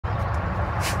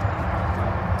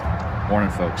Morning,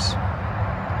 folks.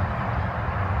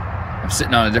 I'm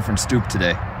sitting on a different stoop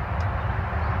today.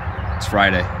 It's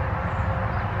Friday.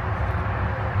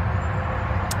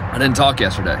 I didn't talk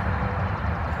yesterday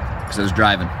because I was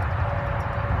driving.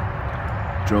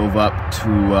 Drove up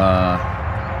to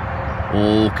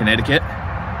old Connecticut.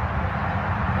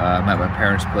 I'm at my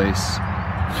parents' place.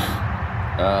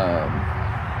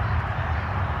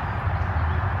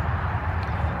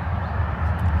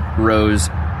 Rose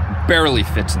barely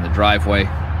fits in the driveway.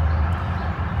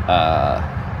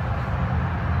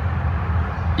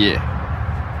 Yeah.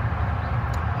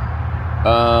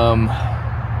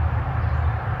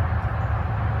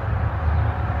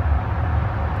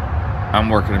 I'm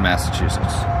working in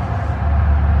Massachusetts.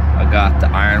 I got the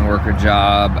ironworker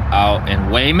job out in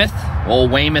Weymouth,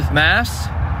 old Weymouth, Mass.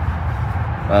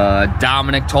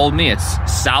 Dominic told me it's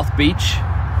South Beach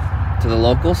to the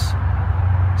locals.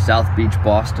 South Beach,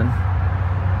 Boston.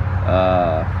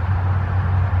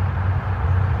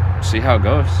 See how it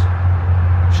goes.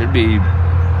 Should be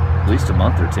at least a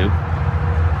month or two.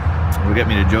 Will get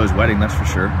me to Joe's wedding, that's for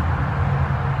sure.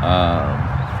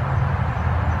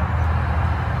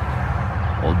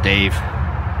 Old Dave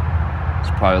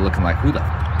is probably looking like, who the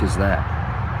f*** is that?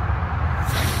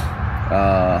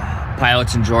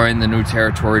 Pilot's enjoying the new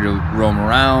territory to roam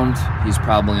around. He's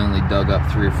probably only dug up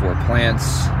 3 or 4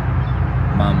 plants.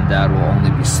 Mom and Dad will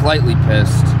only be slightly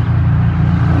pissed.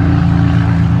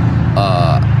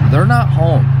 They're not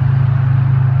home.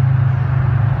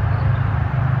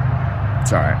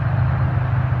 It's alright.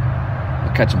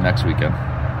 I'll catch them next weekend.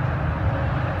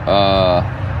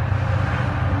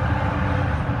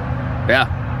 Yeah.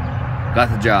 Got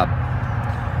the job.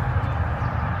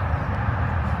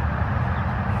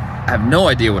 I have no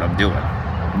idea what I'm doing.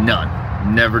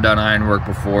 None. Never done ironwork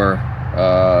before.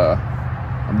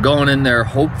 I'm going in there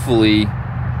hopefully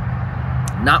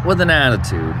not with an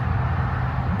attitude,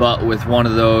 but with one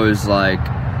of those like,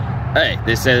 hey,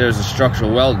 they say there's a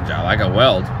structural welding job. I can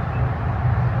weld.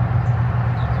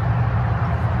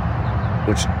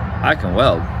 Which I can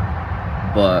weld,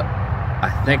 but I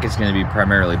think it's going to be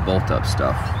primarily bolt-up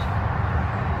stuff.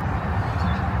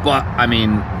 But, I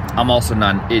mean, I'm also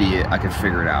not an idiot. I can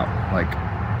figure it out. Like,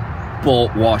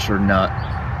 bolt, washer, nut,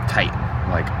 tighten.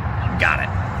 Like, got it.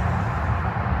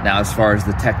 Now, as far as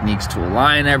the techniques to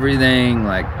align everything,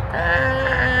 like,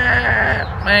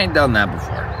 I ain't done that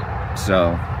before.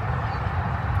 So,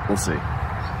 we'll see.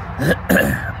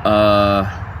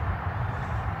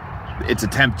 It's a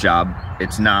temp job.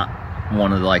 It's not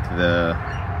one of, like, the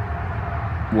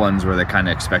ones where they kind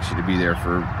of expect you to be there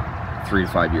for 3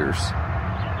 to 5 years.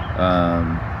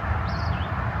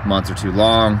 Months are too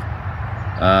long.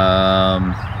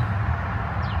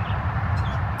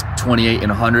 28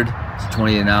 and 100. It's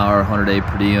 28 an hour, 100 a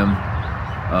per diem.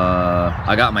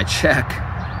 I got my check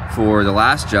for the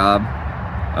last job.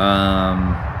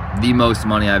 The most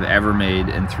money I've ever made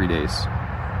in 3 days.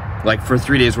 Like, for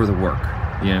 3 days worth of work.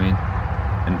 You know what I mean?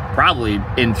 And probably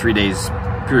in 3 days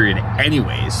period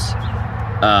anyways.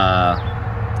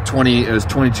 It was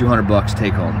 $2,200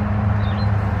 take home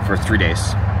for 3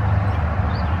 days.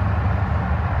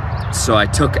 So I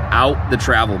took out the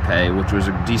travel pay, which was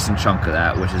a decent chunk of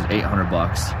that, which is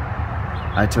 $800.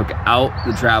 I took out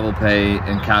the travel pay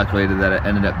and calculated that it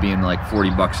ended up being like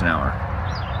 $40 an hour.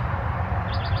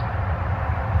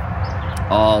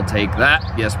 I'll take that.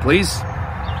 Yes, please.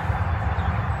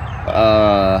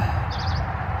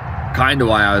 Kind of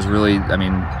why I was really, I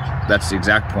mean, that's the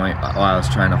exact point why I was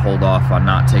trying to hold off on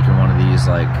not taking one of these,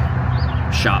 like,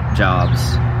 shop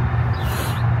jobs.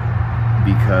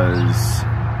 Because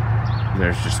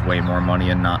there's just way more money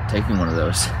in not taking one of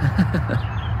those.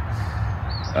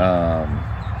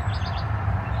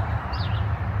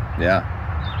 Yeah.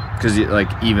 Because,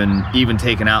 like, even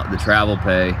taking out the travel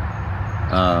pay,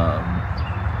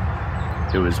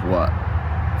 it was, what,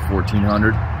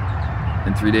 $1,400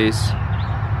 in 3 days?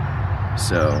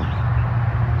 So,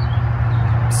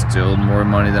 still more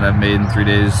money than I've made in 3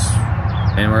 days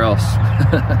anywhere else.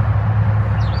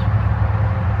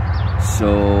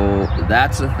 So,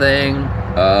 that's a thing.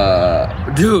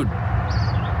 Dude,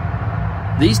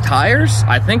 these tires,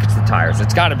 I think it's the tires.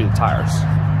 It's got to be the tires.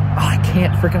 Oh, I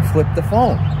can't freaking flip the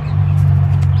phone.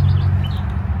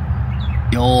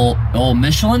 The old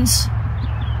Michelin's.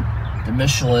 The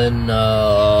Michelin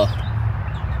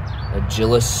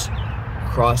Agilis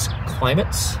Cross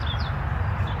Climates.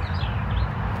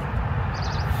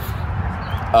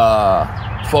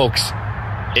 Folks,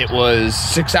 it was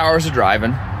 6 hours of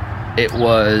driving. It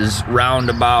was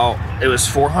roundabout, it was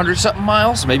 400 something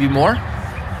miles, maybe more.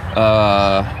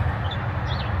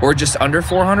 Or just under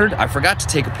 400. I forgot to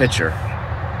take a picture.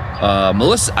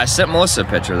 I sent Melissa a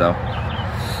picture though.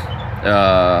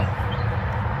 But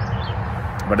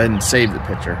I didn't save the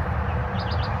picture.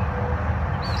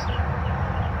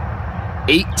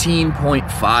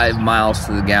 18.5 miles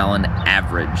to the gallon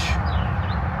average.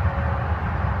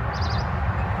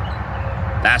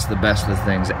 That's the best the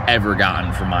thing's ever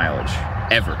gotten for mileage.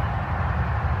 Ever.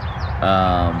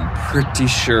 Pretty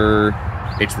sure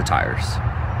it's the tires.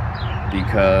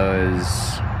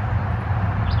 Because,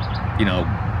 you know,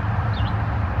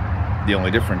 the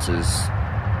only difference is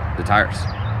the tires.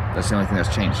 That's the only thing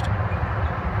that's changed.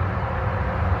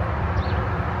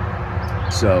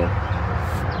 So,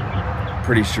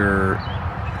 pretty sure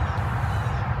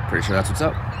that's what's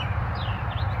up.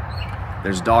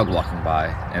 There's a dog walking by,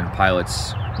 and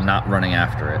Pilot's not running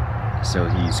after it, so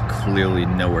he's clearly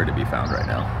nowhere to be found right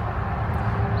now.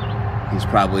 He's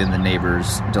probably in the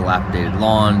neighbor's dilapidated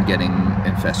lawn, getting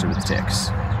infested with ticks.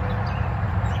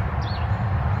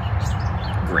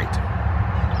 Great.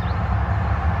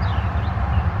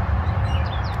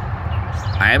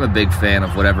 I am a big fan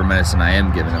of whatever medicine I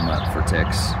am giving him up for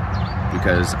ticks,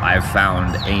 because I've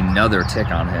found another tick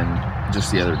on him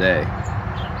just the other day.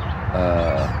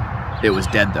 It was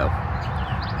dead though.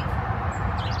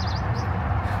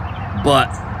 But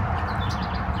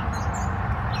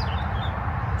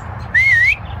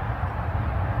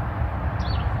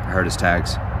I heard his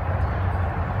tags.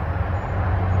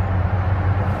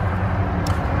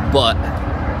 But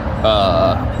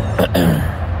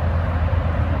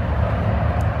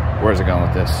where's it going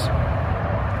with this?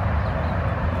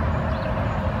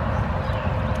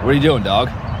 What are you doing, dog?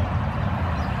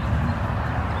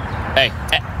 Hey,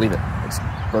 leave it. It's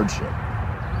bird shit.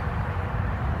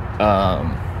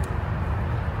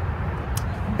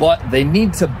 But they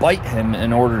need to bite him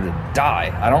in order to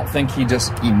die. I don't think he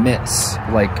just emits,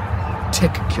 like,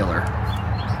 tick killer.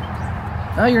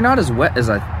 No, you're not as wet as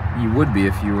you would be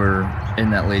if you were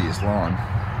in that lady's lawn.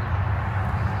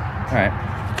 Alright.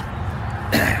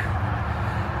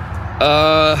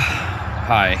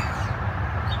 Hi.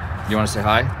 You want to say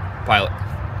hi? Pilot.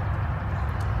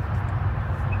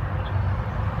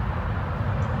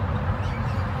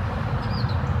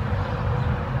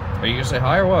 Are you gonna say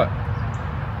hi or what?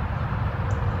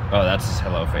 Oh, that's his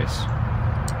hello face.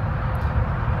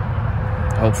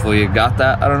 Hopefully you got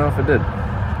that. I don't know if it did.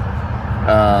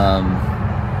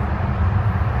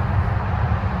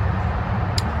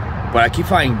 But I keep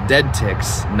finding dead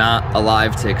ticks, not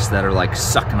alive ticks that are like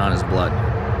sucking on his blood.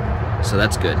 So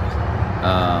that's good.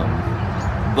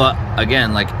 But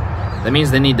again, like, that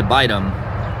means they need to bite him,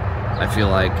 I feel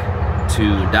like,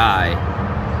 to die.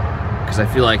 Because I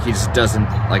feel like he just doesn't,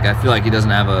 like, I feel like he doesn't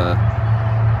have a,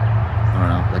 I don't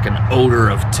know, like an odor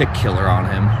of tick killer on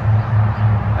him.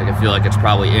 Like, I feel like it's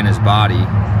probably in his body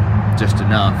just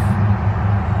enough.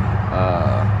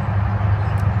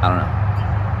 I don't know.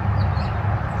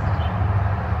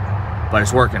 But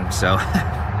it's working, so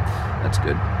that's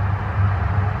good.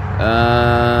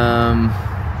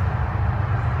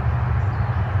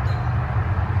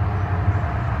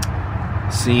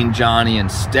 Seen Johnny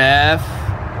and Steph.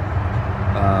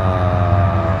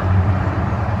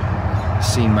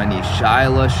 Seen my niece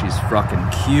Shyla. She's fucking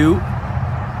cute.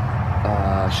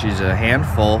 She's a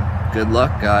handful. Good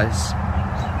luck, guys.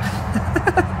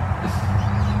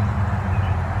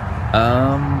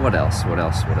 What else?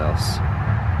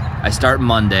 I start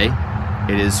Monday.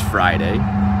 It is Friday,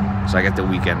 so I get the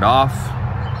weekend off.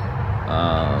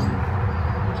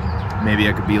 Maybe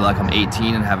I could be like I'm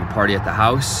 18 and have a party at the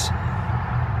house.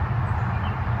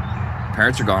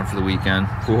 Parents are gone for the weekend.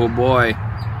 Oh boy.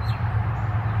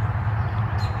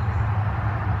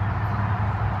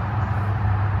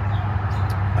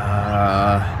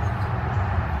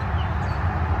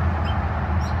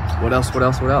 What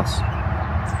else?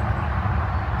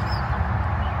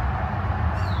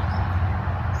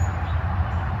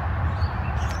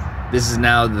 This is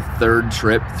now the third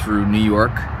trip through New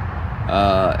York,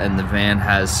 and the van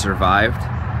has survived.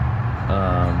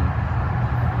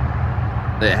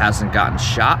 It hasn't gotten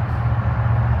shot,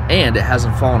 and it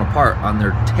hasn't fallen apart on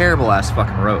their terrible ass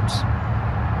fucking roads.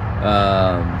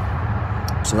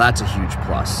 So that's a huge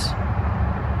plus.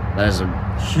 That is a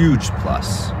huge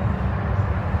plus.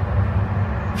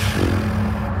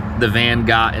 The van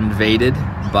got invaded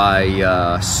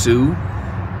by Sue,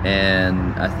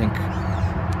 and I think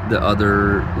the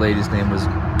other lady's name was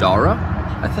Dara,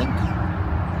 I think.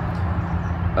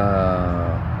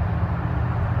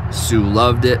 Sue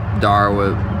loved it. Dara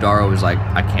was like,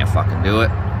 I can't fucking do it.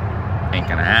 Ain't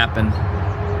gonna happen.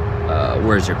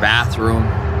 Where's your bathroom?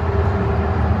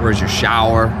 Where's your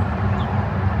shower?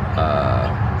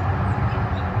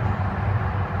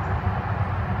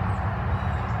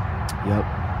 Yep.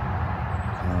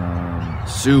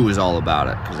 Sue was all about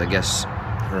it because I guess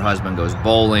her husband goes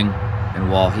bowling,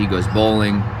 and while he goes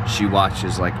bowling, she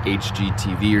watches like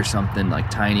HGTV or something, like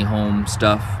tiny home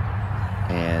stuff,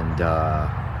 and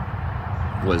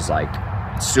was like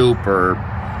super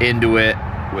into it.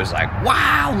 Was like,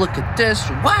 wow, look at this,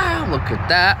 wow, look at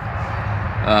that.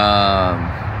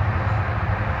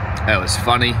 It was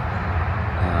funny.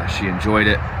 She enjoyed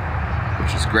it,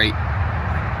 which is great.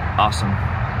 Awesome.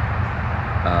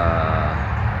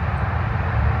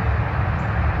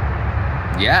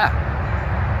 Yeah.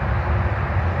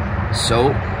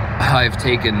 So I've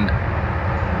taken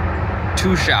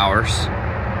 2 showers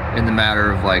in the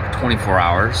matter of like 24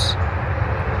 hours.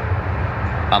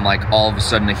 I'm like all of a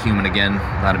sudden a human again,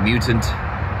 not a mutant.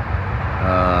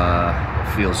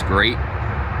 Feels great.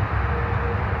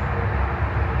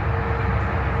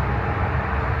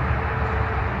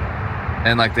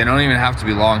 And like they don't even have to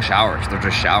be long showers, they're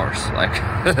just showers. Like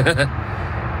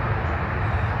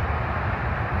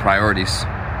priorities.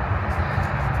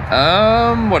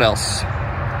 What else?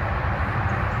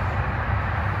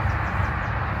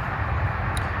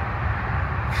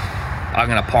 I'm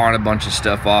gonna pawn a bunch of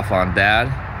stuff off on Dad.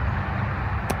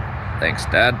 Thanks,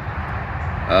 Dad.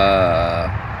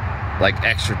 Like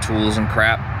extra tools and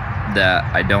crap that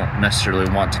I don't necessarily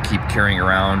want to keep carrying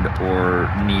around or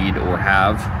need or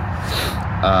have,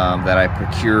 that I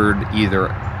procured either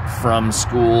from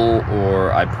school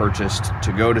or I purchased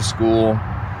to go to school,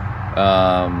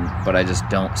 but I just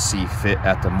don't see fit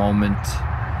at the moment.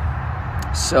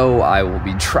 So I will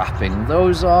be dropping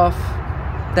those off.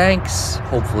 Thanks.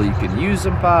 Hopefully you can use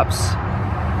them, Pops.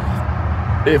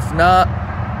 If not,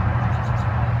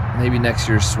 maybe next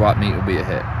year's swap meet will be a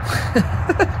hit.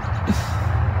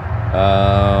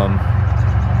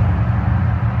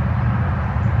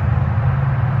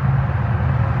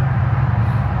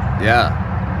 Yeah.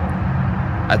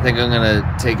 I think I'm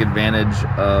gonna take advantage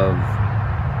of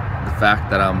the fact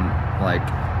that I'm like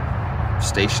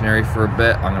stationary for a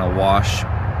bit. I'm gonna wash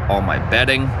all my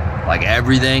bedding, like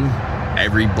everything.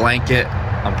 Every blanket.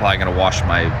 I'm probably gonna wash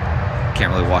my,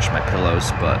 can't really wash my pillows,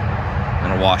 but I'm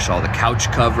gonna wash all the couch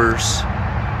covers,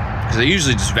 because I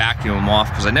usually just vacuum them off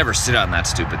because I never sit on that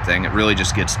stupid thing. It really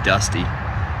just gets dusty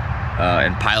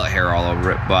and pilot hair all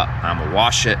over it, but I'm gonna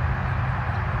wash it.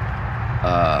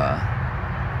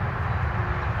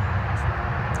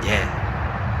 Yeah.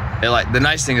 Like the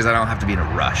nice thing is I don't have to be in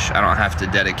a rush. I don't have to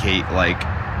dedicate like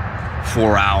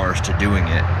 4 hours to doing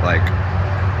it. Like,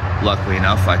 luckily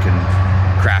enough, I can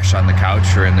crash on the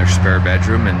couch or in their spare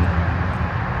bedroom, and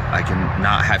I can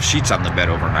not have sheets on the bed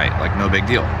overnight. Like, no big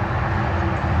deal.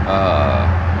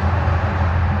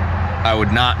 I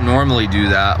would not normally do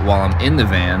that while I'm in the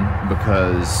van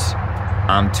because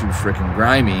I'm too freaking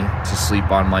grimy to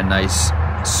sleep on my nice,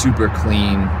 super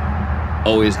clean,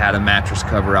 always had a mattress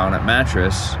cover on it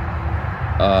mattress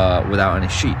without any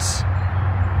sheets.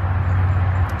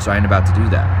 So I ain't about to do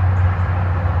that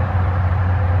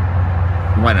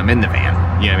when I'm in the van.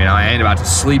 You know what I mean? I ain't about to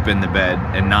sleep in the bed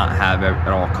and not have it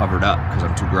all covered up because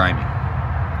I'm too grimy.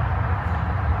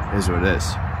 It is what it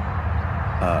is.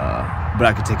 But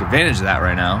I could take advantage of that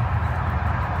right now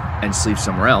and sleep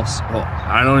somewhere else. Well,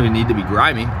 I don't even need to be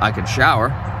grimy. I can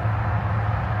shower.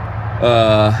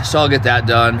 So I'll get that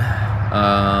done.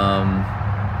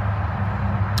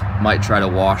 Might try to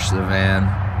wash the van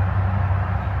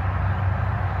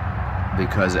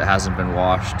because it hasn't been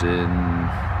washed in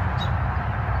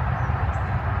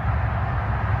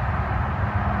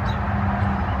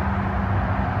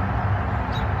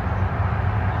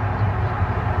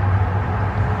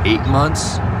eight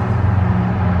months,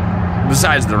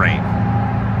 besides the rain.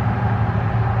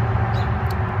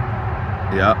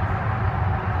 Yep.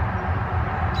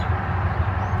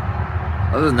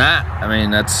 Other than that, I mean,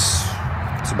 that's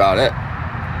about it.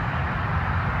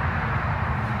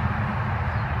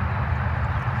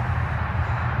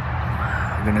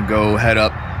 I'm gonna go head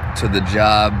up to the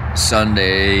job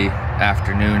Sunday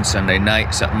afternoon, Sunday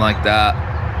night, something like that.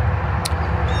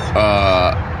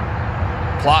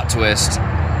 Plot twist,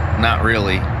 not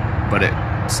really, but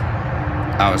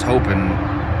I was hoping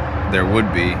there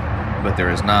would be, but there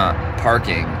is not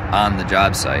parking on the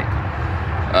job site.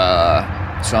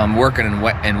 So I'm working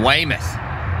in Weymouth,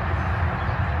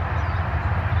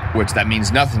 which that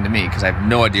means nothing to me because I have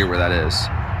no idea where that is.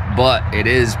 But it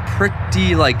is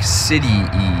pretty like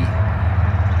city-y.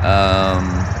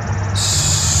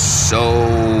 So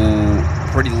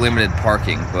pretty limited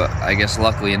parking, but I guess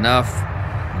luckily enough,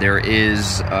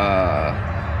 there's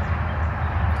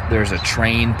a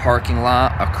train parking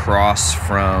lot across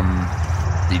from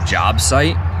the job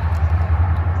site,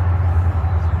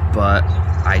 but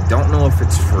I don't know if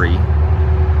it's free.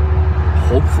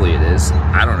 Hopefully it is.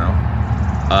 I don't know.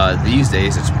 These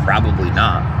days it's probably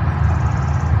not,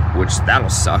 which that'll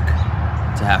suck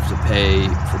to have to pay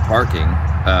for parking.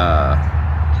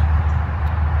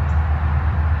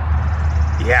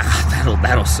 Yeah,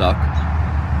 that'll suck.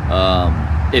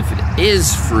 If it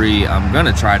is free, I'm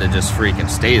gonna try to just freaking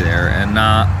stay there and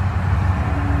not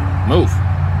move.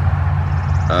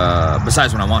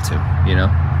 Besides when I want to, you know.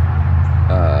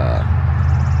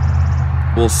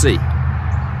 We'll see.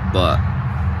 But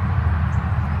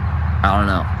I don't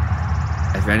know.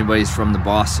 If anybody's from the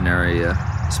Boston area,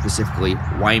 specifically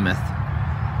Weymouth,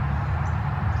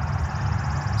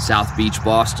 South Beach,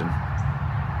 Boston,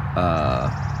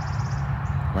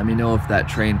 let me know if that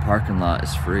train parking lot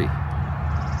is free.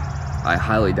 I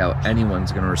highly doubt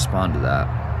anyone's going to respond to that,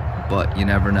 but you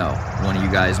never know. One of you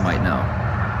guys might know.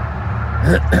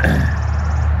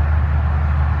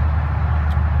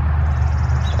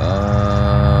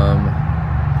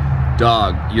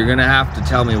 Dog, you're going to have to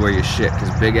tell me where you shit,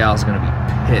 because Big Al's going to be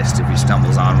pissed if he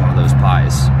stumbles on one of those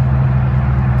pies.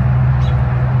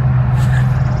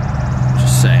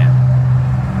 Just saying.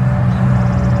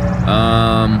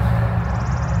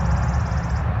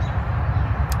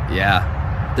 Yeah.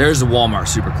 There's a Walmart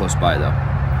super close by, though.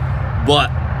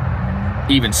 But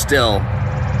even still,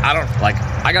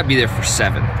 I gotta be there for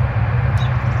 7.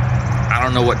 I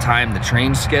don't know what time the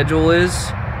train schedule is,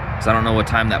 because I don't know what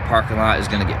time that parking lot is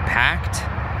gonna get packed.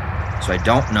 So I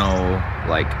don't know,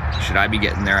 should I be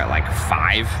getting there at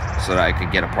 5 so that I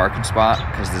could get a parking spot?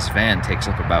 Because this van takes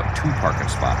up about 2 parking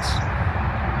spots.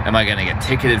 Am I gonna get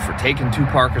ticketed for taking 2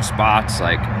 parking spots?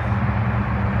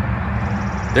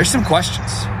 There's some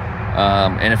questions.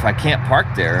 And if I can't park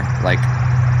there,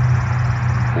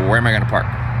 where am I gonna park?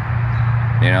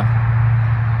 You know?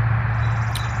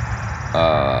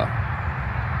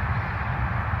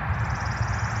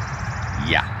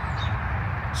 Yeah.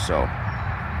 So,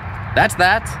 that's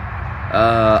that.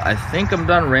 I think I'm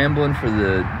done rambling for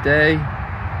the day.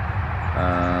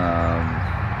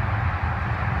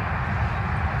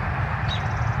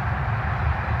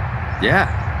 Yeah.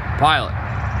 Pilot.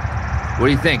 What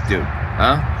do you think, dude?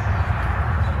 Huh?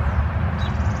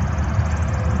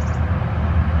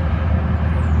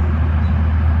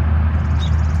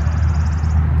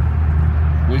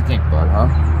 What do you think, bud, huh?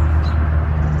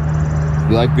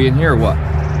 You like being here or what?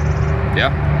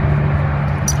 Yeah?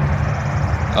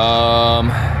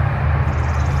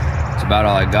 That's about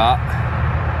all I got.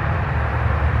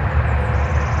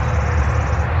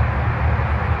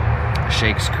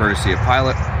 Shakes courtesy of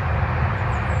Pilot.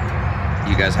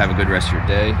 You guys have a good rest of your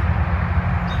day.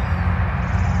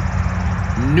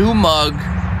 New mug.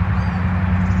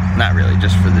 Not really,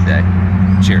 just for the day.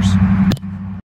 Cheers.